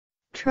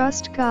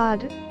Trust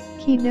God,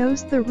 He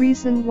knows the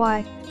reason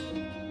why.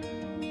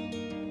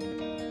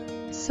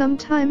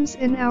 Sometimes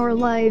in our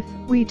life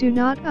we do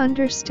not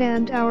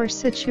understand our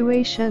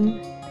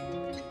situation.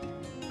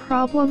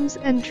 Problems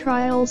and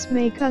trials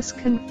make us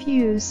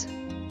confused.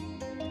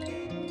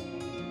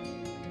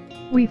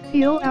 We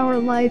feel our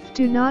life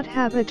do not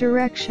have a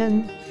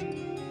direction.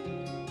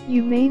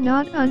 You may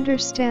not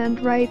understand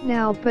right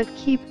now, but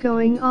keep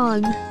going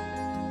on.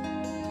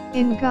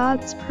 In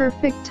God's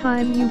perfect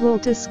time you will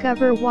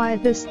discover why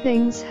these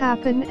things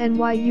happen and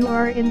why you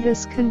are in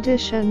this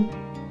condition.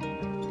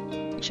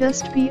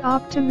 Just be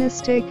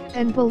optimistic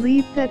and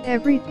believe that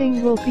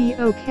everything will be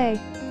okay.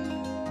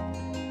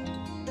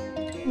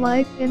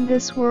 Life in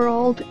this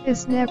world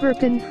is never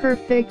been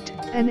perfect,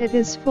 and it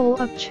is full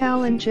of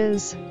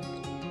challenges.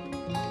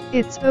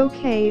 It's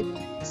okay,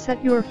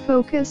 set your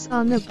focus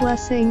on the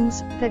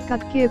blessings that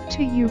God gives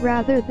to you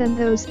rather than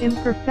those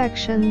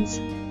imperfections.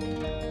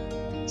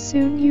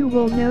 Soon you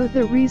will know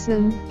the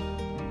reason.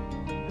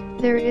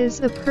 There is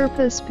a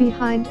purpose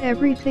behind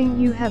everything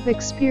you have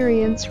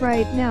experienced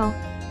right now.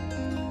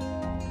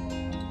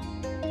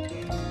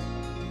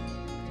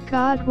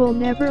 God will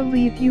never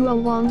leave you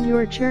along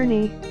your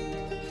journey.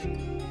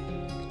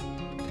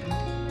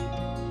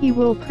 He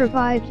will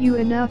provide you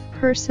enough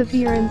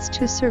perseverance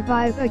to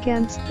survive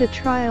against the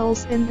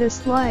trials in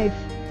this life.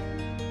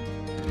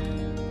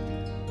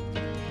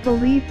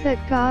 Believe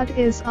that God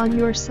is on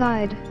your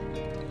side.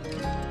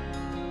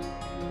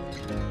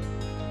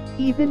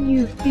 Even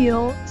you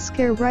feel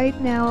scared right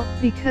now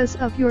because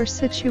of your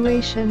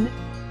situation,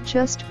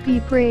 just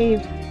be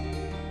brave.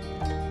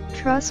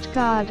 Trust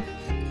God.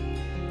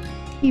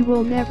 He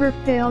will never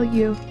fail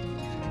you.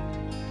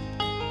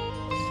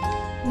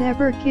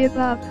 Never give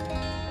up.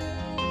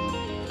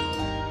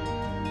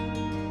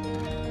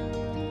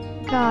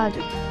 God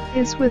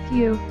is with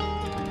you.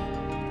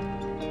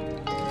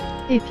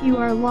 If you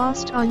are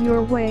lost on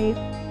your way,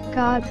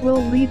 God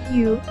will lead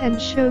you and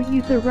show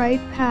you the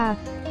right path.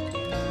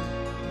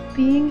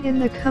 Being in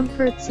the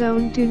comfort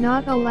zone do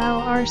not allow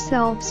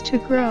ourselves to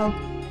grow.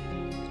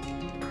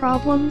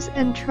 Problems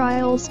and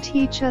trials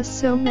teach us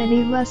so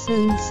many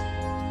lessons.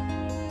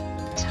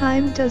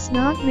 Time does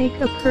not make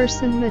a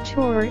person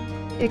mature,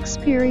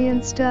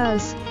 experience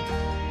does.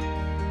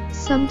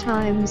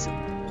 Sometimes,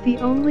 the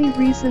only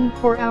reason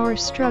for our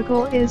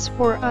struggle is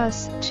for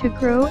us to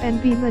grow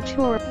and be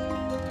mature.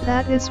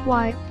 That is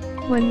why,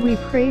 when we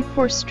pray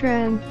for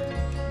strength,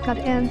 God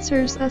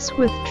answers us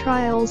with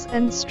trials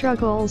and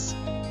struggles.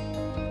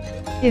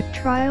 If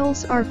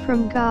trials are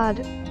from God,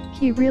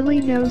 He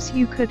really knows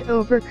you could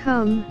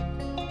overcome.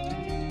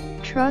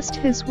 Trust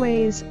His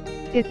ways,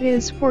 it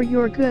is for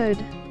your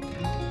good.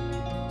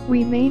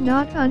 We may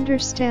not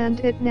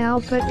understand it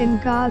now, but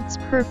in God's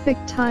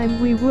perfect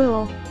time we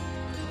will.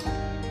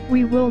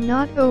 We will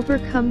not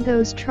overcome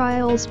those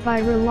trials by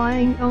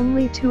relying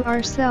only to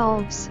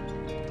ourselves.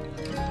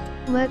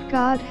 Let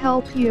God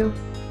help you.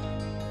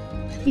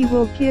 He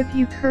will give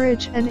you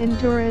courage and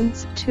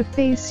endurance to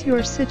face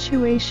your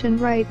situation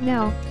right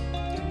now.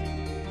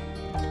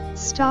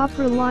 Stop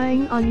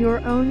relying on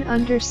your own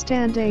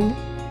understanding,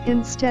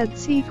 instead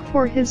seek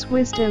for His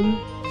wisdom.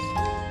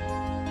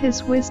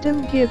 His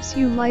wisdom gives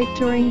you light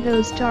during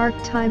those dark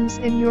times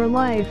in your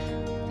life.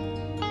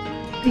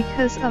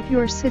 Because of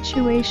your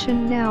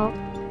situation now,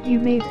 you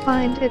may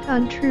find it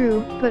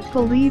untrue, but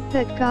believe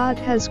that God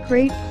has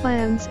great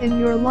plans in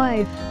your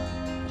life.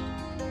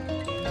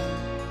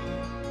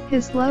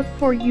 His love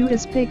for you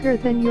is bigger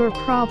than your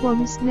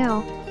problems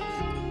now.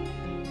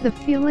 The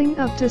feeling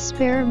of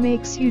despair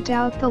makes you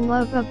doubt the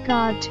love of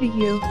God to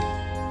you.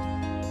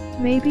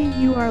 Maybe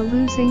you are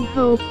losing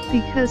hope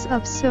because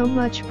of so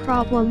much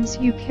problems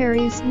you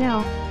carries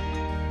now.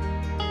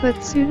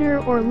 But sooner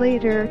or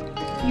later,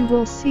 you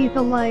will see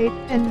the light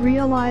and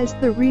realize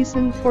the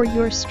reason for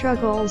your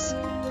struggles.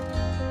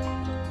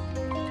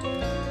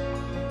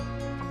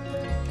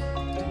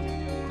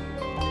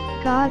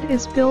 God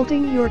is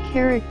building your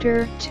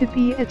character to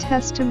be a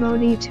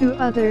testimony to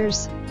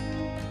others.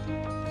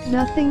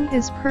 Nothing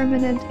is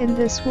permanent in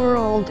this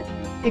world,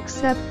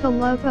 except the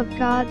love of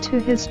God to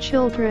His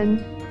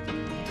children.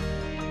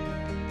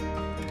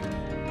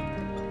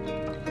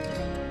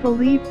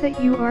 Believe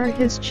that you are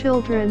His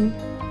children.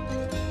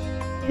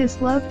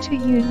 His love to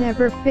you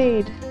never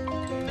fade.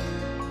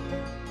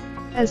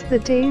 As the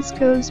days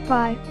goes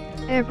by,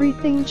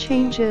 everything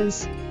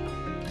changes.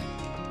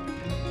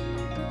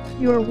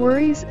 Your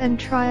worries and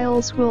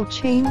trials will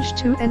change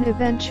too and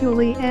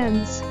eventually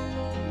ends.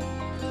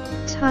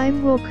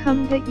 Time will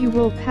come that you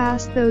will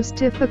pass those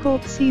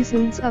difficult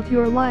seasons of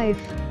your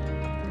life.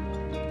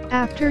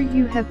 After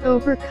you have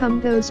overcome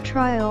those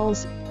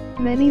trials,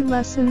 many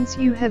lessons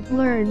you have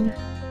learned.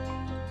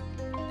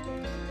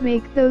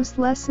 Make those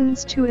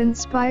lessons to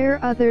inspire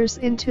others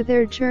into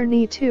their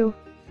journey too.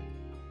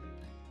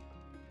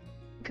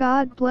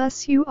 God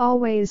bless you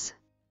always.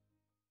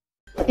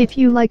 If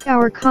you like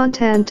our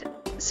content,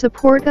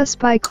 support us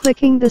by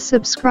clicking the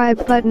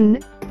subscribe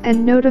button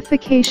and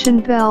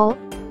notification bell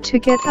to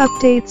get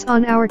updates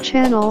on our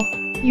channel.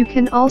 You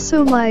can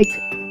also like,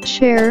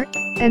 share,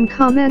 and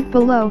comment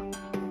below.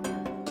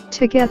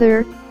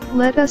 Together,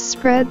 let us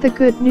spread the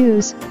good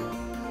news.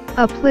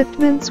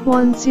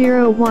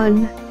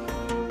 Upliftments101